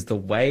he is the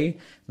way,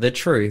 the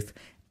truth,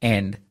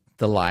 and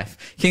the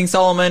life. King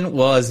Solomon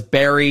was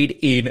buried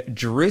in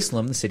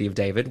Jerusalem, the city of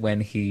David,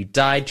 when he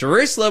died.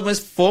 Jerusalem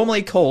was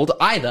formerly called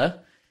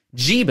either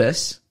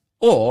Jebus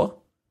or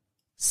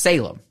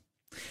Salem.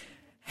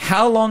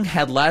 How long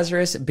had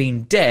Lazarus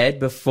been dead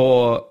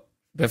before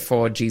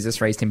Jesus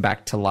raised him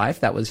back to life?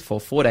 That was for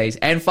 4 days.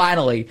 And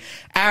finally,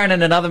 Aaron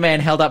and another man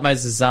held up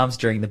Moses' arms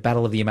during the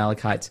battle of the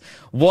Amalekites.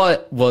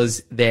 What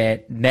was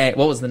the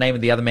name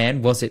of the other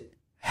man? Was it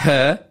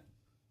her,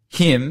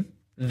 him,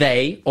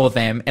 they, or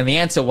them? And the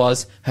answer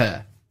was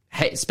her.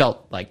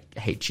 Spelt like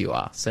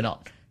H-U-R. So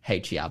not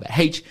H-E-R, but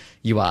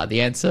H-U-R.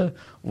 The answer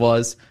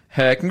was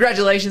her.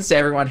 Congratulations to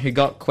everyone who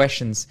got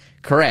questions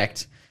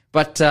correct.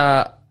 But,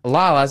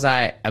 Lyle, as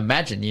I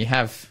imagine, you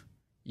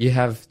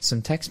have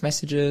some text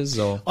messages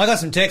or... I got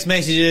some text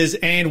messages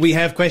and we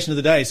have question of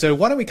the day. So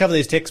why don't we cover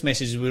these text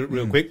messages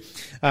real quick?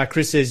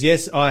 Chris says,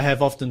 yes, I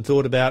have often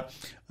thought about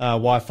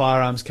why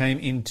firearms came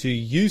into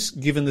use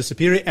given the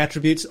superior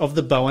attributes of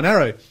the bow and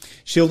arrow,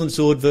 shield and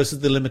sword versus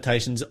the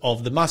limitations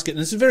of the musket.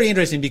 And this is very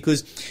interesting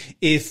because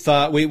if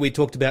we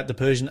talked about the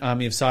Persian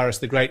army of Cyrus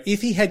the Great,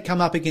 if he had come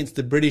up against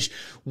the British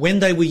when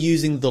they were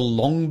using the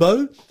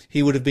longbow,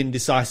 he would have been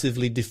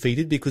decisively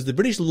defeated because the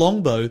British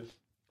longbow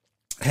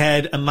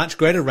had a much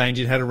greater range.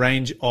 It had a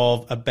range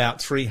of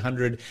about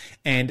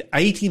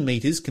 380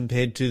 meters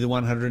compared to the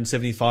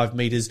 175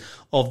 meters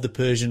of the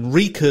Persian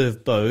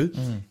recurve bow.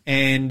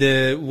 And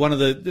one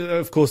of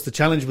of course, the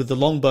challenge with the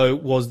longbow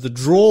was the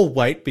draw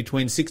weight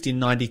between 60 and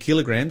 90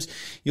 kilograms.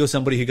 You're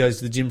somebody who goes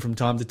to the gym from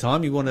time to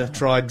time. You want to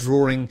try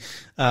drawing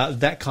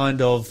that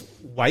kind of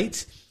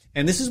weight.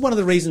 And this is one of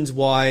the reasons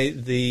why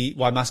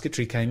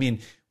musketry came in,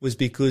 was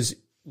because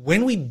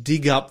when we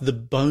dig up the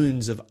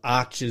bones of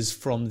archers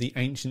from the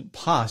ancient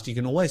past, you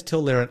can always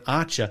tell they're an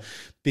archer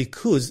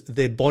because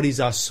their bodies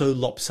are so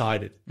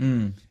lopsided.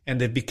 And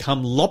they've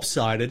become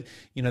lopsided.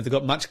 You know, they've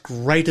got much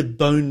greater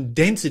bone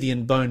density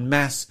and bone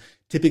mass,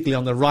 typically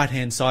on the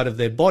right-hand side of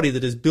their body,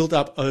 that has built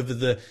up over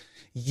the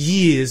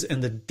years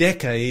and the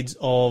decades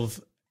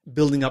of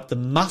building up the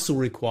muscle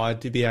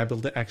required to be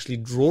able to actually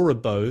draw a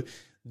bow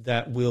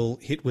that will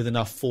hit with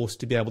enough force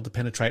to be able to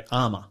penetrate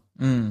armor.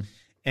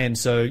 And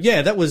so,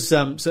 yeah, that was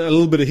so a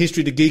little bit of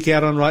history to geek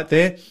out on right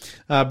there.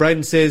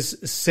 Braden says,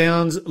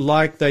 sounds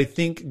like they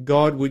think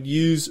God would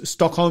use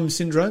Stockholm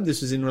Syndrome.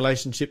 This is in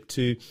relationship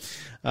to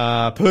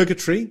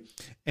purgatory,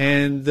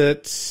 and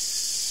that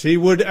he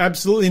would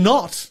absolutely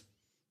not.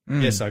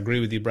 Yes, I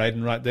agree with you,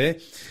 Braden, right there.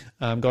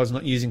 God's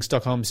not using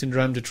Stockholm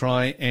Syndrome to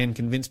try and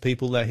convince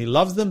people that he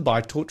loves them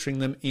by torturing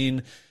them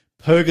in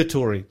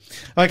purgatory.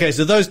 Okay,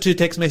 so those 2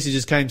 text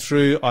messages came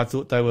through. I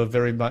thought they were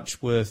very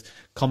much worth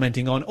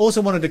commenting on.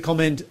 Also wanted to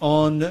comment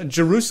on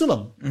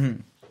Jerusalem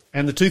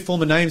and the 2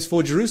 former names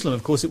for Jerusalem.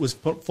 Of course, it was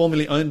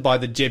formerly owned by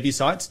the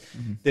Jebusites.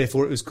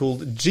 Therefore, it was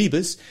called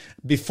Jebus.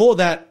 Before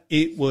that,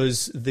 it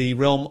was the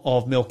realm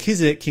of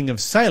Melchizedek, king of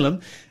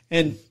Salem.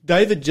 And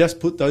David just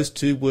put those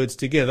 2 words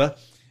together,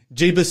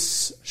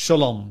 Jebus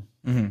Shalom.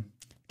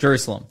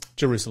 Jerusalem.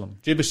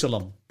 Jebus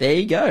Shalom. There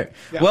you go.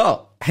 Yeah.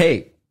 Well,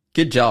 hey,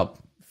 good job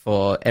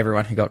for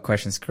everyone who got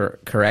questions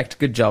correct.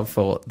 Good job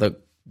for the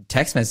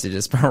text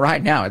messages. But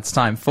right now, it's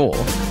time for...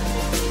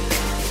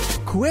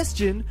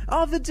 Question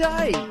of the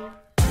day.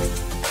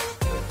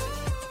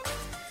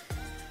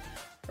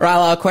 Right,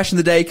 our question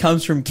of the day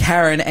comes from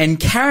Karen.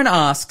 And Karen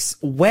asks,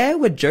 where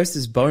were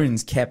Joseph's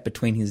bones kept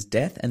between his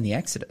death and the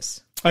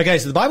Exodus? Okay,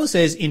 so the Bible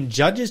says in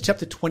Judges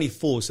chapter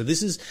 24, so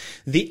this is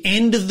the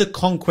end of the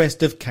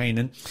conquest of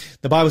Canaan.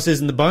 The Bible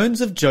says, in the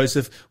bones of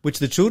Joseph, which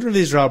the children of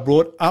Israel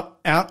brought up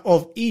out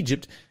of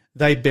Egypt,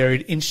 they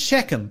buried in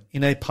Shechem,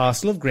 in a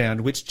parcel of ground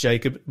which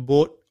Jacob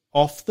bought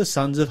off the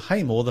sons of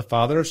Hamor, the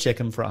father of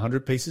Shechem, for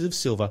 100 pieces of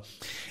silver.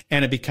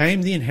 And it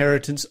became the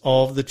inheritance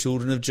of the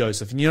children of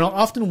Joseph. And you know,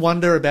 I often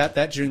wonder about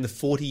that during the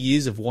 40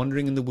 years of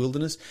wandering in the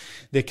wilderness.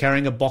 They're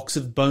carrying a box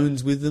of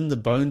bones with them, the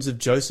bones of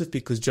Joseph,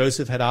 because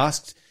Joseph had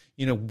asked,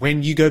 you know,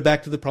 when you go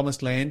back to the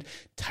promised land,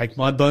 take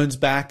my bones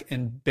back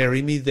and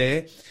bury me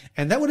there.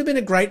 And that would have been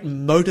a great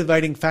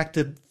motivating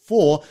factor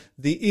for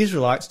the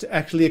Israelites to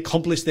actually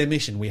accomplish their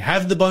mission. We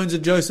have the bones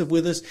of Joseph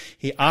with us.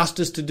 He asked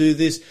us to do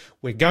this.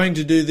 We're going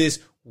to do this.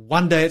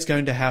 One day it's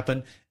going to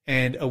happen,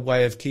 and a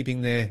way of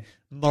keeping their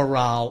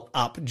morale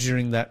up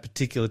during that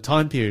particular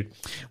time period.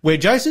 Where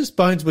Joseph's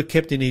bones were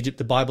kept in Egypt,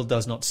 the Bible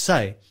does not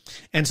say.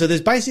 And so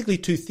there's basically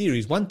 2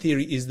 theories. One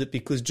theory is that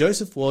because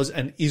Joseph was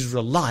an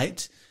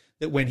Israelite,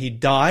 that when he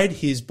died,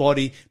 his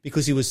body,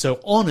 because he was so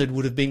honored,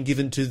 would have been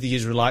given to the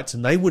Israelites,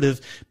 and they would have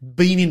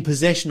been in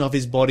possession of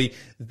his body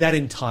that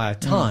entire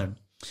time.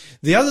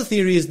 The other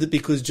theory is that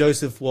because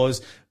Joseph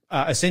was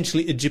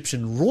essentially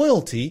Egyptian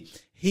royalty,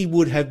 he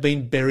would have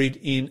been buried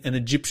in an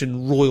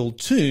Egyptian royal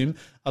tomb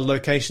a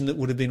location that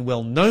would have been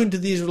well known to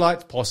the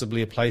Israelites,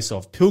 possibly a place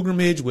of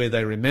pilgrimage where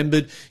they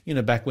remembered,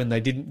 back when they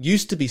didn't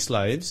used to be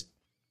slaves.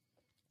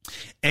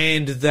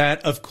 And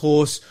that, of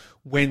course,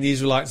 when the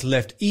Israelites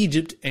left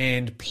Egypt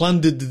and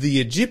plundered the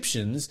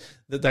Egyptians,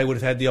 that they would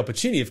have had the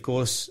opportunity, of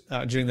course,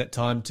 during that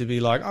time to be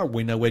like, oh,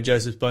 we know where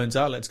Joseph's bones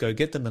are, let's go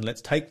get them and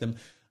let's take them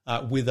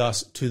with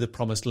us to the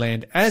promised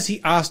land, as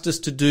he asked us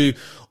to do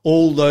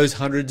all those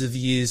hundreds of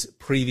years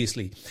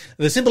previously.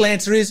 The simple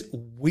answer is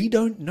we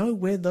don't know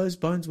where those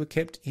bones were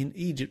kept in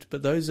Egypt,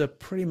 but those are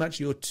pretty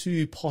much your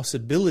two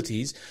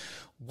possibilities.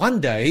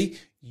 One day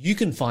you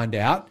can find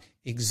out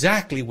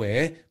exactly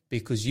where,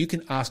 because you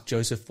can ask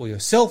Joseph for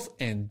yourself,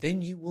 and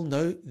then you will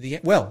know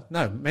well,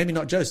 no, maybe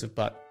not Joseph,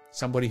 but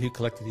somebody who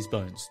collected his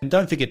bones. And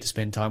don't forget to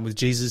spend time with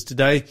Jesus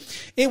today.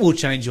 It will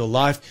change your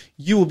life.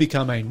 You will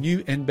become a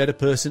new and better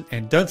person.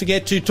 And don't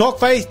forget to talk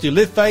faith, to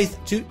live faith,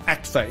 to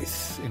act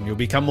faith, and you'll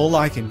become more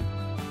like him.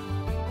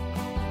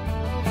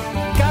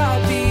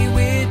 God be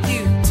with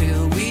you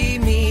till we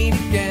meet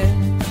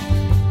again.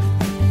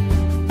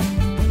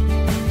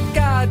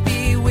 God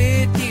be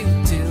with you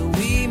till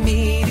we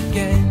meet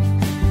again.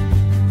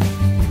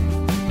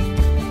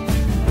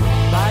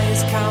 By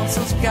his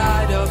counsel's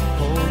guide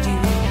uphold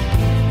you,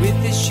 with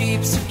his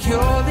sheep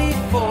securely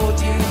fold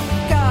you.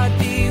 God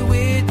be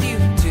with you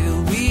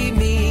till we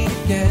meet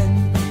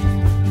again.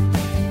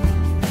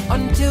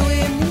 Until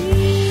we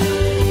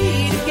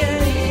meet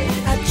again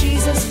at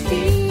Jesus'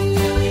 feet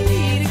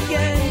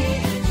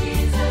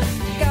again.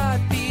 God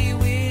be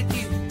with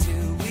you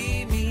till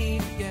we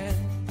meet again.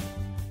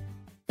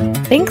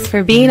 Thanks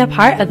for being a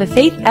part of the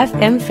Faith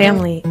FM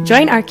family.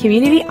 Join our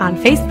community on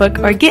Facebook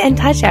or get in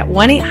touch at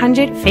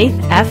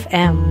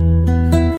 1-800-FAITH-FM.